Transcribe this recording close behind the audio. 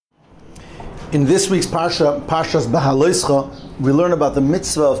In this week's Parsha, Parshas Behaloischa, we learn about the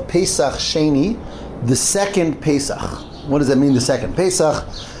mitzvah of Pesach Sheni, the second Pesach. What does that mean, the second Pesach?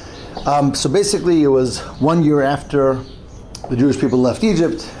 So basically it was 1 year after the Jewish people left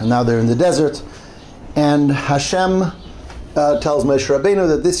Egypt, and now they're in the desert. And Hashem tells Moshe Rabbeinu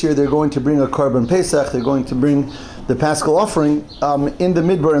that this year they're going to bring a Korban Pesach, they're going to bring the Paschal offering in the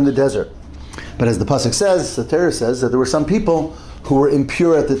Midbar, in the desert. But as the Pasuk says, the Torah says, that there were some people who were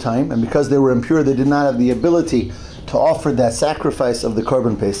impure at the time, and because they were impure, they did not have the ability to offer that sacrifice of the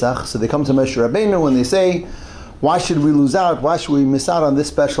Korban Pesach. So they come to Moshe Rabbeinu and they say, why should we lose out? Why should we miss out on this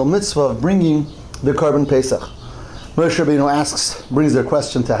special mitzvah of bringing the Korban Pesach? Moshe Rabbeinu brings their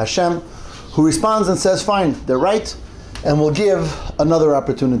question to Hashem, who responds and says, fine, they're right, and we'll give another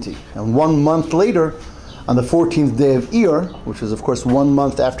opportunity. And 1 month later, on the 14th day of Iyar, which is of course 1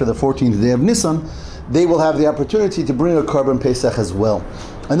 month after the 14th day of Nisan, they will have the opportunity to bring a Korban Pesach as well.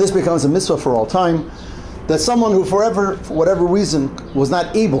 And this becomes a mitzvah for all time, that someone who for whatever reason was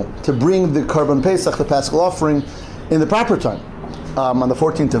not able to bring the Korban Pesach, the Paschal offering, in the proper time, on the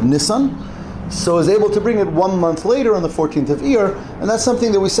 14th of Nisan, so is able to bring it 1 month later on the 14th of Iyar, and that's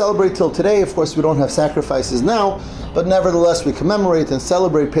something that we celebrate till today. Of course, we don't have sacrifices now, but nevertheless we commemorate and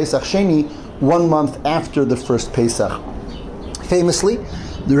celebrate Pesach Sheni 1 month after the first Pesach. Famously,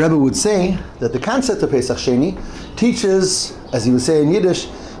 the Rebbe would say that the concept of Pesach Sheni teaches, as he would say in Yiddish,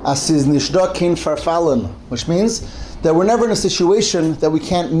 Asiz nishda kein farfallen, which means that we're never in a situation that we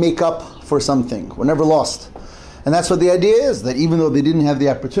can't make up for something. We're never lost. And that's what the idea is, that even though they didn't have the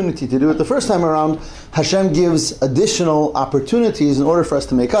opportunity to do it the first time around, Hashem gives additional opportunities in order for us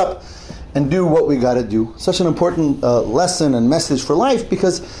to make up and do what we got to do. Such an important lesson and message for life,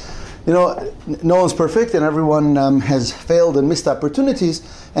 because no one's perfect and everyone has failed and missed opportunities.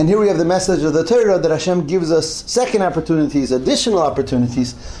 And here we have the message of the Torah that Hashem gives us second opportunities, additional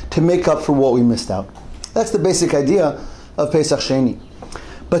opportunities to make up for what we missed out. That's the basic idea of Pesach Sheni.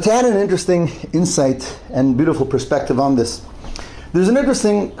 But to add an interesting insight and beautiful perspective on this, there's an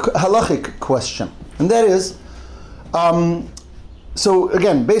interesting halachic question. And that is, so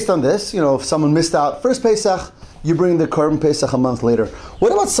again, based on this, if someone missed out first Pesach, you bring the Korban Pesach a month later.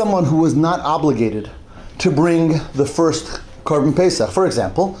 What about someone who was not obligated to bring the first Korban Pesach? For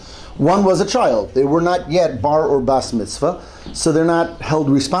example, one was a child. They were not yet bar or bas mitzvah, so they're not held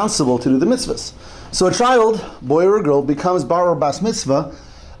responsible to do the mitzvahs. So a child, boy or girl, becomes bar or bas mitzvah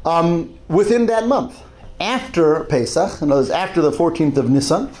within that month. After Pesach, in other words, after the 14th of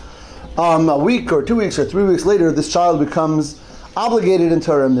Nisan, a week or 2 weeks or 3 weeks later, this child becomes obligated in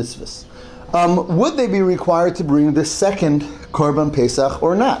Torah mitzvahs. Would they be required to bring the second Korban Pesach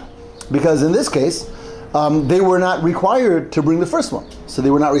or not? Because in this case, they were not required to bring the first one. So they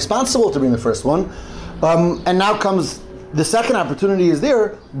were not responsible to bring the first one. And now comes the second opportunity is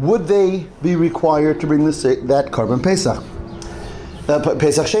there. Would they be required to bring that Korban Pesach?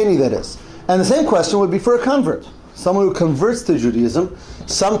 Pesach Sheni, that is. And the same question would be for a convert. Someone who converts to Judaism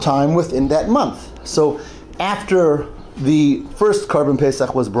sometime within that month. So after the first Korban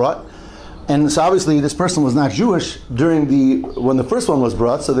Pesach was brought, and so obviously this person was not Jewish when the first one was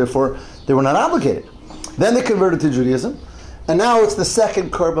brought, so therefore they were not obligated. Then they converted to Judaism, and now it's the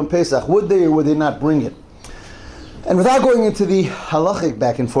second Korban Pesach. Would they or would they not bring it? And without going into the halachic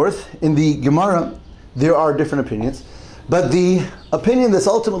back and forth, in the Gemara there are different opinions, but the opinion that's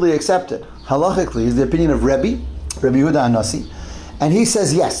ultimately accepted halachically is the opinion of Rabbi Yehuda Anasi, and he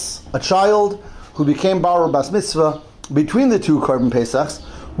says yes, a child who became bar or bas mitzvah between the two Korban Pesachs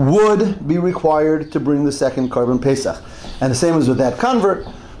would be required to bring the second Korban Pesach. And the same as with that convert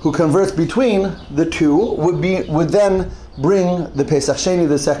who converts between the two would then bring the Pesach Sheni,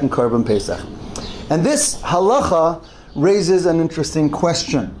 the second Korban Pesach. And this halacha raises an interesting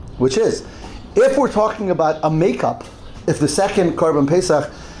question, which is, if we're talking about a makeup, if the second Korban Pesach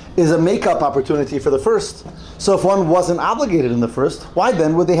is a makeup opportunity for the first, so if one wasn't obligated in the first, why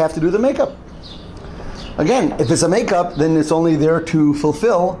then would they have to do the makeup? Again, if it's a makeup, then it's only there to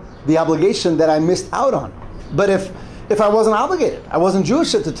fulfill the obligation that I missed out on. But if I wasn't obligated, I wasn't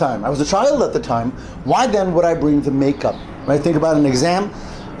Jewish at the time, I was a child at the time, why then would I bring the makeup? Right? Think about an exam.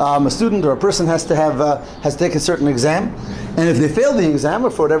 A student or a person has to take a certain exam, and if they fail the exam, or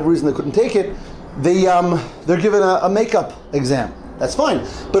for whatever reason they couldn't take it, they're given a makeup exam. That's fine.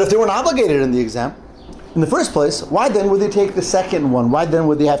 But if they weren't obligated in the exam, in the first place, why then would they take the second one? Why then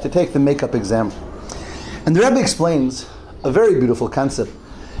would they have to take the makeup exam? And the Rebbe explains a very beautiful concept,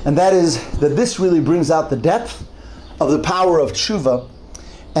 and that is that this really brings out the depth of the power of tshuva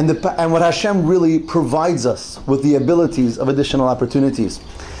and what Hashem really provides us with the abilities of additional opportunities.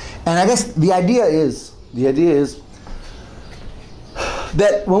 And I guess the idea is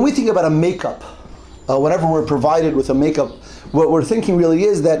that when we think about a makeup, whenever we're provided with a makeup, what we're thinking really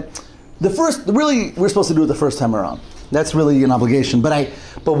is that we're supposed to do it the first time around. That's really an obligation. But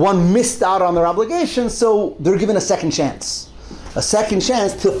one missed out on their obligation, so they're given a second chance. A second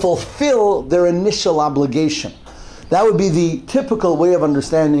chance to fulfill their initial obligation. That would be the typical way of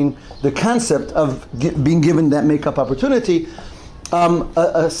understanding the concept of being given that makeup opportunity.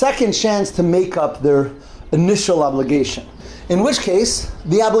 A second chance to make up their initial obligation. In which case,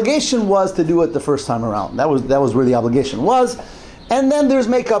 the obligation was to do it the first time around. That was where the obligation was. And then there's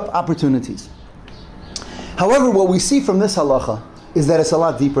make-up opportunities. However, what we see from this halacha is that it's a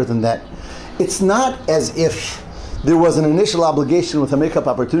lot deeper than that. It's not as if there was an initial obligation with a make-up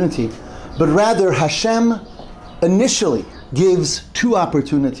opportunity, but rather Hashem initially gives two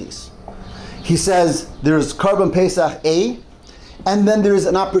opportunities. He says there's Korban Pesach A, and then there's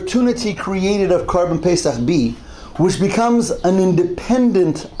an opportunity created of Korban Pesach B, which becomes an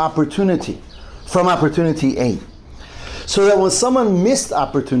independent opportunity from opportunity A. So that when someone missed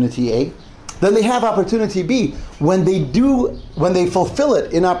opportunity A, then they have opportunity B. When they fulfill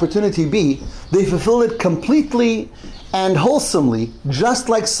it in opportunity B, they fulfill it completely and wholesomely, just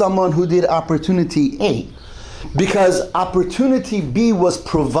like someone who did opportunity A. Because opportunity B was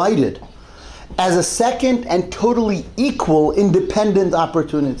provided as a second and totally equal independent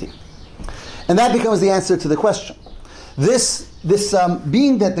opportunity. And that becomes the answer to the question. This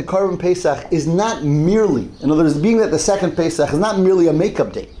being that the Korban Pesach is not merely, in other words, being that the second Pesach is not merely a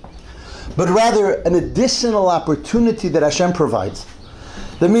makeup day, but rather an additional opportunity that Hashem provides.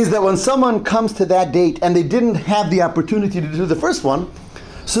 That means that when someone comes to that date and they didn't have the opportunity to do the first one,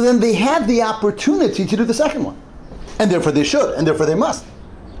 so then they have the opportunity to do the second one. And therefore they should, and therefore they must.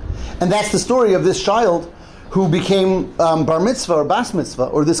 And that's the story of this child who became bar mitzvah or bas mitzvah,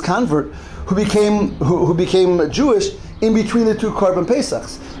 or this convert who became Jewish in between the two Korban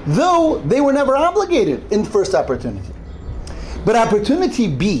Pesachs, though they were never obligated in the first opportunity. But opportunity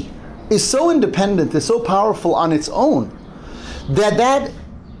B is so independent, is so powerful on its own, that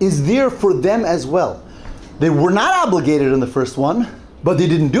is there for them as well. They were not obligated in the first one, but they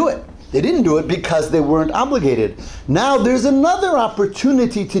didn't do it. They didn't do it because they weren't obligated. Now there's another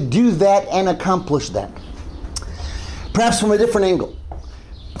opportunity to do that and accomplish that. Perhaps from a different angle.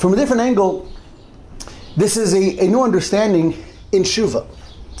 From a different angle, this is a new understanding in Shuvah,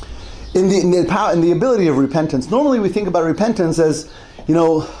 in the ability of repentance. Normally we think about repentance as,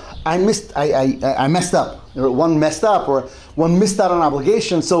 I messed up, or one messed up, or one missed out on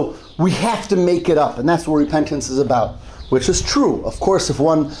obligation, so we have to make it up, and that's what repentance is about, which is true. Of course, if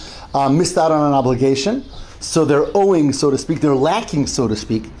one missed out on an obligation, so they're owing, so to speak, they're lacking, so to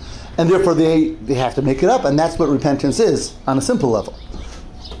speak, and therefore they have to make it up, and that's what repentance is on a simple level.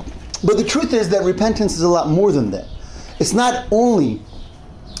 But the truth is that repentance is a lot more than that. It's not only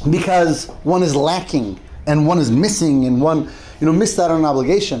because one is lacking and one is missing and one missed out on an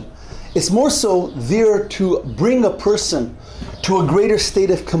obligation. It's more so there to bring a person to a greater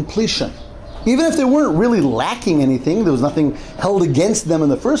state of completion. Even if they weren't really lacking anything, there was nothing held against them in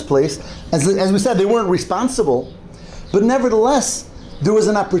the first place. As we said, they weren't responsible. But nevertheless, there was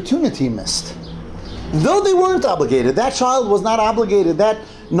an opportunity missed. Though they weren't obligated, that child was not obligated, that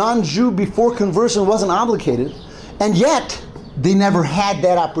non-Jew before conversion wasn't obligated, and yet they never had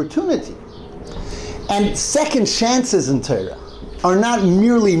that opportunity. And second chances in Torah are not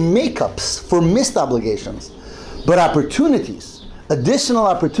merely makeups for missed obligations, but opportunities, additional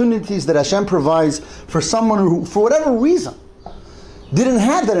opportunities that Hashem provides for someone who, for whatever reason, didn't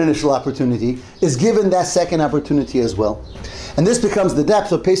have that initial opportunity, is given that second opportunity as well. And this becomes the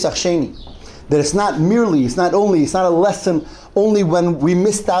depth of Pesach Sheni. That it's not a lesson only when we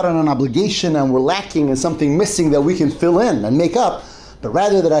missed out on an obligation and we're lacking and something missing that we can fill in and make up, but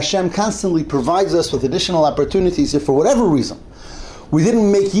rather that Hashem constantly provides us with additional opportunities if for whatever reason we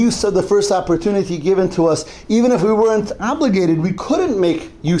didn't make use of the first opportunity given to us. Even if we weren't obligated, we couldn't make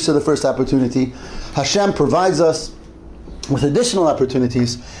use of the first opportunity. Hashem provides us with additional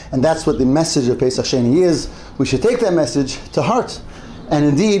opportunities, and that's what the message of Pesach Sheni is. We should take that message to heart and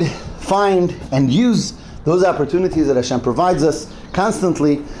indeed find and use those opportunities that Hashem provides us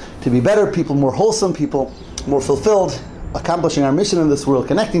constantly to be better people, more wholesome people, more fulfilled, accomplishing our mission in this world,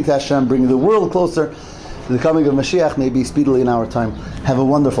 connecting to Hashem, bringing the world closer to the coming of Mashiach, may be speedily in our time. Have a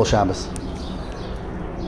wonderful Shabbos.